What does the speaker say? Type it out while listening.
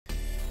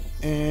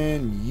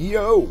And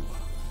yo,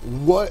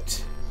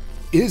 what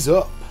is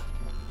up?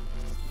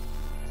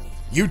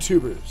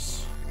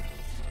 YouTubers,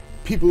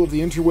 people of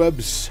the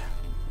interwebs,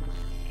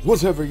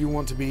 whatever you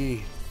want to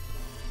be,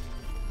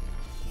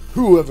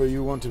 whoever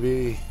you want to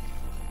be,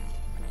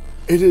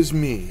 it is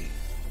me.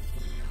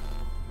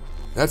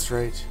 That's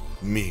right,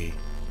 me.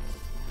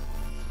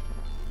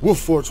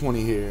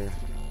 Wolf420 here.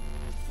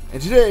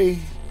 And today,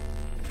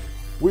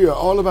 we are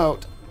all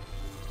about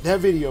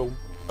that video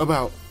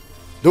about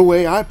the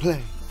way I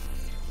play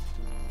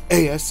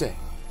ASA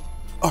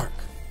Ark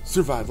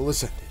Survival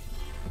Ascended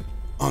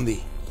on the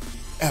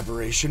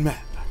Aberration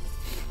map.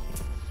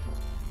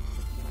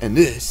 And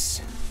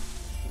this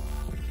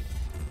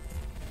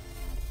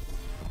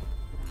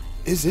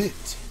is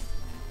it.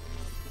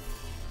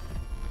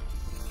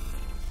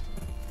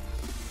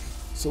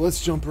 So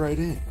let's jump right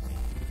in,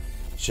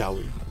 shall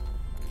we?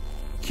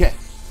 Okay.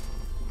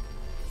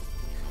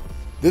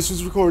 This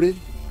was recorded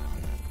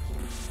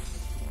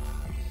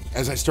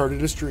as I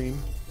started a stream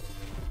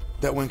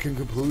that went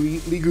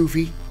completely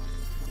goofy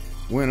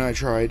when I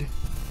tried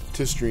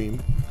to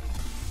stream.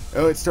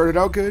 Oh, it started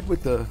out good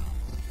with the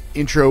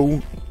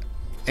intro,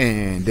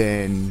 and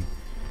then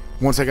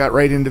once I got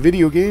right into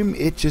video game,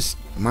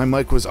 my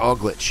mic was all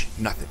glitch,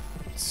 nothing.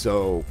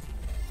 So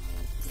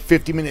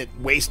 50-minute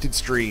wasted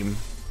stream,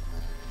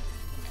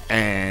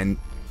 and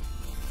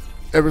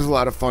there was a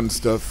lot of fun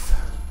stuff,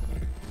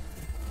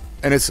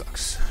 and it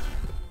sucks.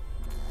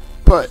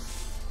 But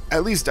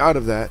at least out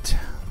of that,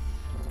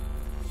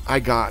 I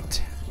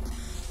got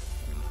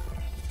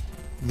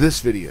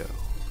this video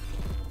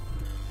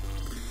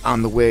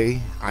on the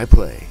way I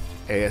play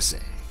ASA.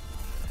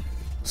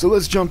 So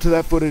let's jump to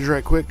that footage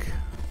right quick,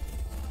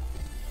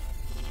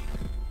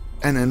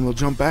 and then we'll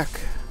jump back.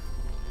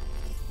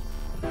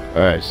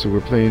 Alright, so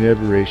we're playing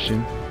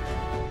Aberration.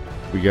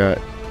 We got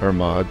our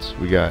mods.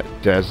 We got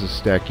Daz's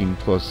stacking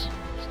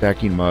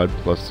mod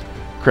plus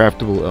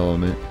craftable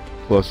element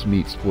plus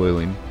meat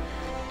spoiling.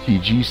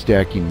 TG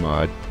stacking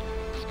mod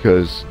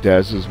because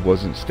Daz's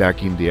wasn't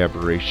stacking the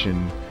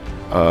Aberration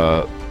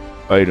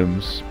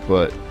items,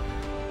 but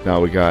now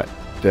we got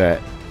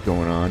that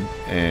going on.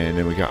 And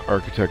then we got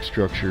architect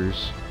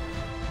structures.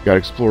 We got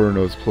explorer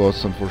nodes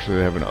plus. Unfortunately,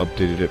 they haven't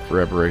updated it for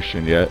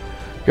Aberration yet.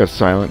 We got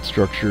silent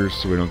structures,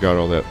 so we don't got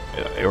all that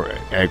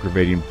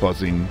aggravating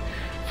buzzing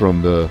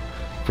from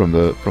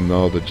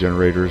all the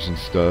generators and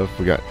stuff.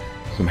 We got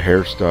some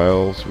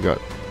hairstyles. We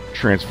got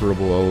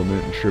transferable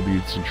element and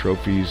tributes and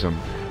trophies. I'm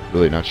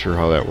really not sure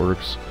how that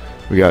works.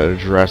 We got a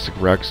Jurassic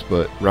Rex,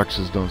 but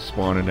Rexes don't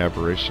spawn in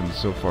Aberration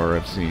so far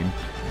I've seen.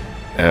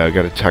 I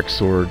got a tech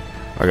sword.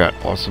 I got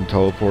awesome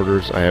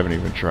teleporters. I haven't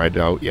even tried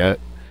out yet.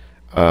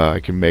 I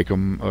can make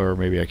them, or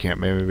maybe I can't.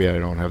 Maybe I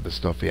don't have the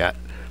stuff yet,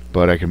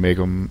 but I can make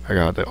them. I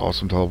got the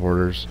awesome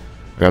teleporters.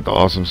 I got the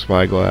awesome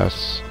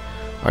spyglass.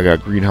 I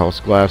got greenhouse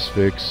glass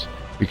fix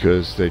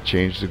because they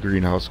changed the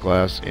greenhouse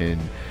glass in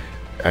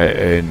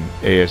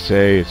ASA.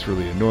 It's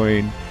really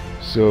annoying.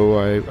 So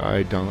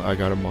I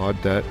got a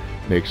mod that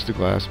makes the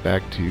glass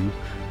back to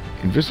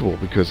invisible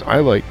because I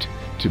liked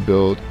to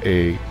build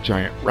a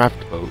giant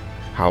raft boat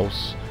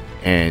house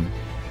and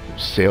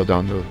sail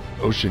down the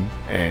ocean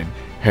and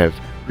have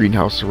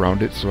greenhouse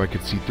around it so I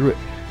could see through it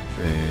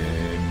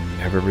and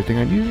have everything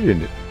I needed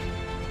in it.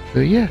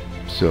 But yeah,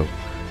 so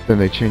then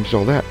they changed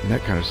all that, and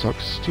that kind of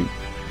sucks too.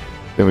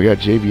 Then we got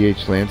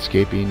JVH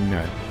landscaping.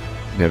 I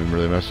haven't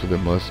really messed with it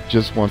much.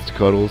 Just wants to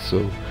cuddle,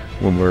 so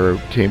when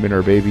we're taming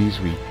our babies,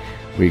 we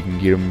can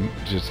get them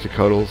just to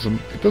cuddle.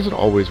 It doesn't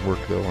always work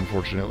though,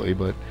 unfortunately,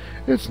 but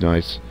it's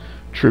nice.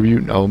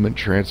 Tribute and element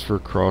transfer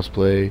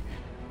crossplay.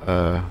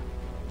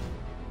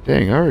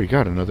 Dang, I already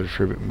got another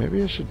tribute.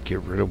 Maybe I should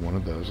get rid of one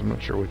of those. I'm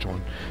not sure which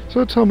one.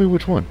 So tell me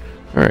which one.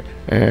 Alright,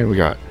 and we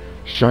got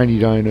shiny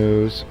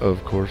dinos,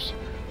 of course.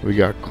 We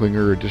got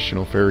Klinger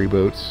additional ferry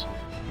boats.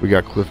 We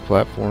got cliff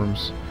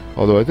platforms.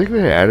 Although I think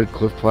they added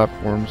cliff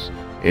platforms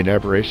in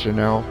Aberration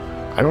now.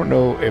 I don't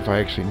know if I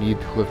actually need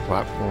the cliff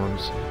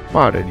platforms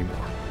mod anymore.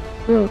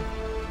 Well,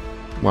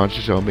 why don't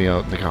you tell me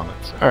out in the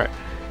comments. Alright,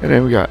 and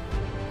then we got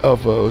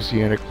Alpha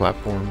Oceanic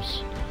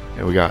platforms.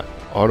 And we got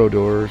auto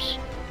doors.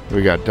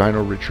 We got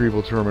Dino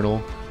Retrieval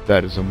Terminal,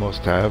 that is a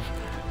must-have,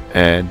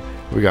 and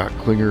we got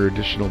Klinger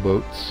additional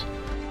boats.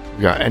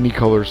 We got any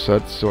color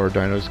sets, so our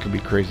dinos can be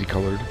crazy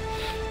colored.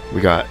 We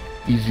got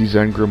Easy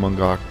Engram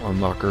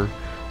Unlocker,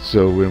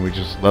 so when we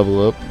just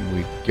level up,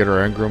 we get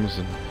our engrams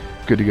and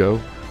good to go.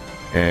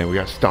 And we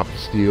got Stop the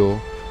Steal,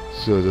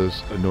 so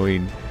those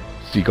annoying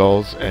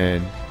seagulls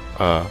and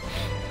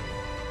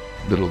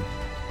little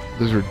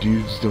lizard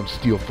dudes don't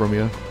steal from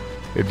you.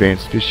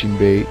 Advanced Fishing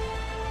Bait.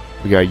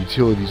 We got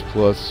Utilities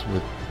Plus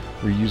with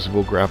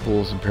reusable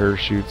grapples and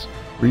parachutes.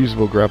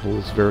 Reusable grapple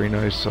is very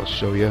nice, I'll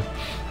show you.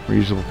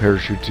 Reusable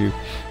parachute too.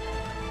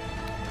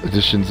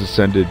 Additions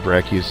Ascended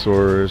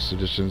Brachiosaurus.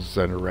 Additions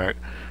Ascended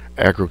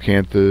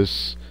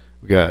Acrocanthus.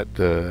 We got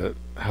the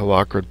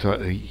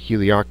Helicoprion.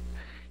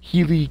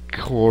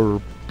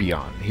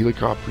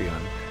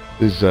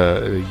 This is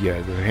the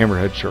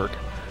hammerhead shark.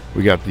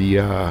 We got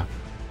the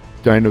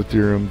Dino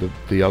Theorem,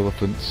 the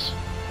elephants.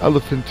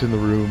 elephant in the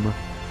room.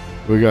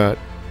 We got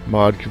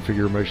mod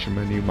configuration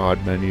menu,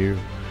 mod menu.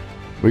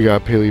 We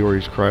got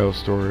Paleori's cryo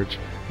storage.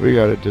 We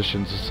got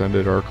additions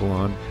Ascended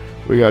Archelon.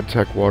 We got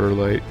Tech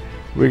Waterlight.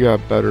 We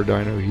got better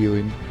Dino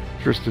healing.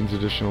 Tristan's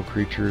additional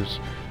creatures.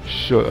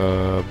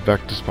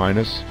 Vectus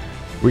Pinus.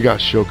 We got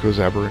Shoko's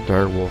Aberrant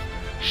Direwolf.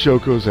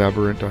 Shoko's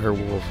Aberrant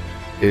Direwolf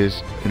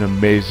is an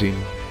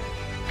amazing,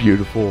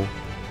 beautiful.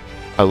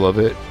 I love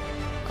it.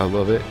 I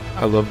love it.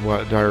 I love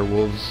what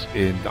direwolves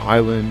in the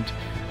island,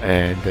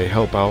 and they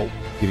help out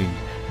getting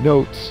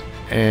notes,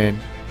 and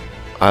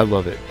I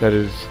love it. That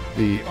is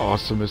the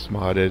awesomest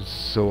mod. It's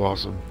so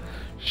awesome.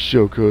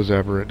 Shoko's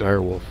Aberrant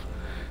Direwolf.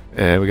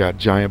 And we got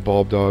giant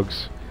bulb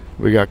dogs.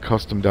 We got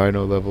custom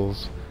dino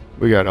levels.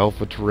 We got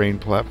alpha terrain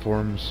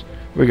platforms.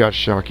 We got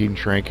shocking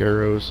trank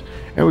arrows.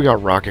 And we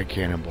got rocket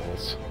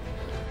cannonballs.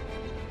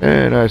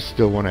 And I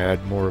still want to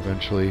add more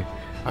eventually.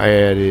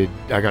 I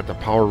got the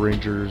Power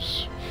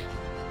Rangers.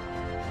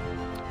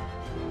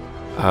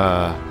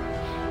 I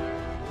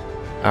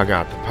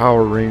got the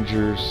Power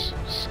Rangers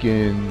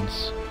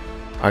skins.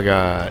 I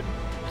got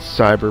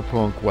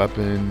cyberpunk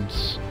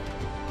weapons.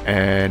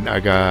 And I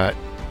got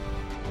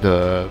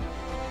the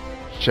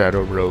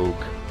Shadow Rogue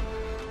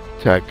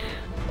tech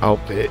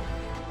outfit.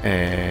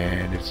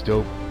 And it's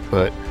dope.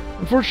 But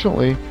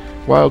unfortunately,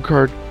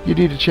 wildcard, you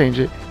need to change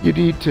it. You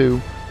need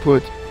to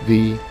put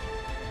the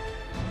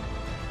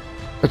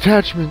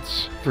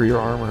attachments for your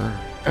armor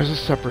as a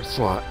separate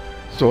slot,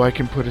 so I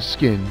can put a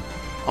skin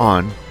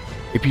on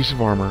a piece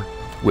of armor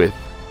with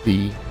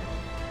the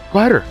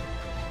glider.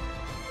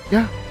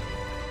 Yeah.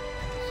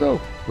 So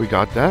we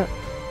got that,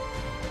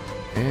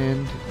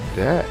 and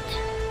that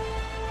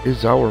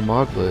is our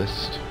mod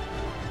list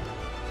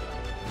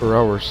for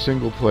our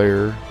single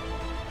player.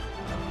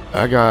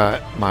 I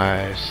got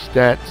my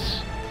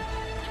stats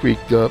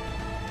tweaked up,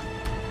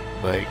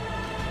 like,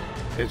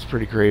 it's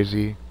pretty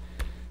crazy.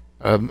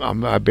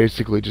 I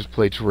basically just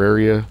play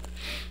Terraria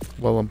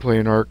while I'm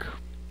playing Ark,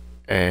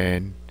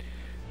 and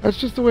that's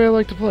just the way I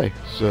like to play.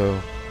 So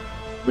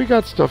we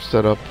got stuff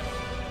set up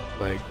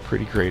like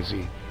pretty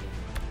crazy.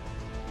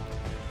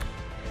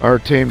 Our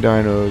tame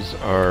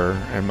dinos are,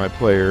 and my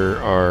player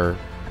are,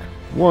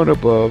 one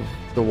above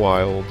the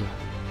wild,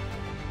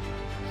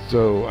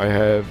 so I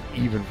have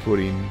even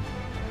footing.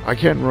 I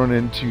can run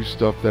into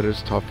stuff that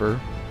is tougher,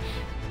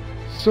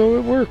 so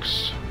it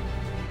works.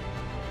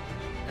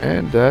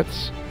 And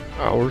that's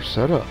our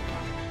setup.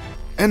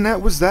 And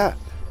that was that.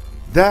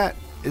 That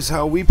is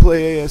how we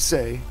play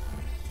ASA.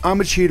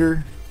 I'm a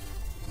cheater,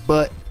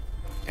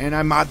 and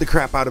I mod the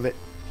crap out of it,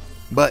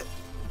 but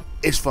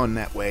it's fun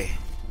that way,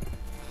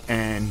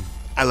 and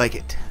I like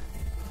it.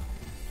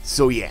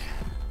 So yeah,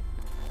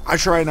 I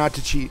try not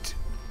to cheat.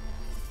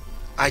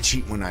 I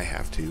cheat when I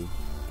have to.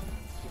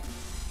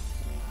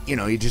 You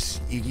know,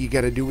 you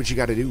gotta do what you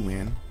gotta do,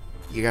 man.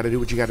 You gotta do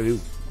what you gotta do.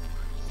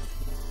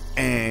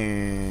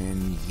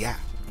 And yeah.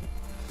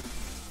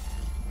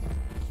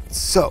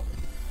 So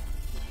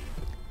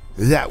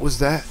that was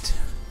that.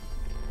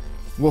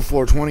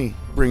 Wolf420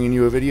 bringing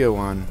you a video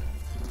on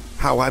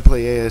how I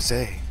play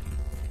ASA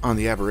on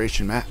the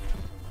Aberration map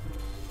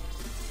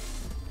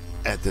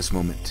at this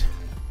moment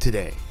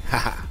today.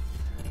 Haha.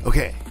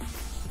 Okay.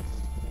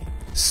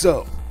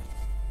 So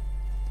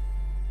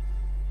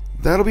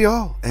that'll be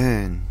all,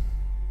 and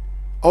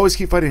always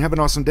keep fighting. Have an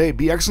awesome day.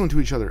 Be excellent to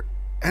each other,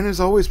 and as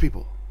always,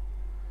 people,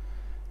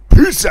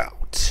 peace out.